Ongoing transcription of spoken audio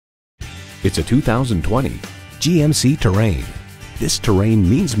It's a 2020 GMC Terrain. This Terrain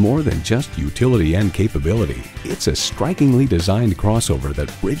means more than just utility and capability. It's a strikingly designed crossover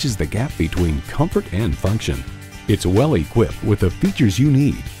that bridges the gap between comfort and function. It's well equipped with the features you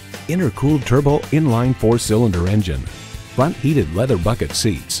need: intercooled turbo inline 4-cylinder engine, front heated leather bucket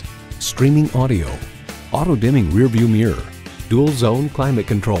seats, streaming audio, auto-dimming rearview mirror, dual zone climate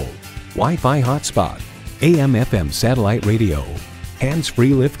control, Wi-Fi hotspot, AM/FM satellite radio,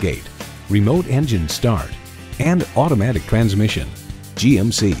 hands-free liftgate, remote engine start, and automatic transmission.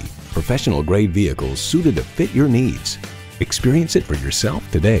 GMC, professional grade vehicles suited to fit your needs. Experience it for yourself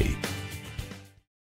today.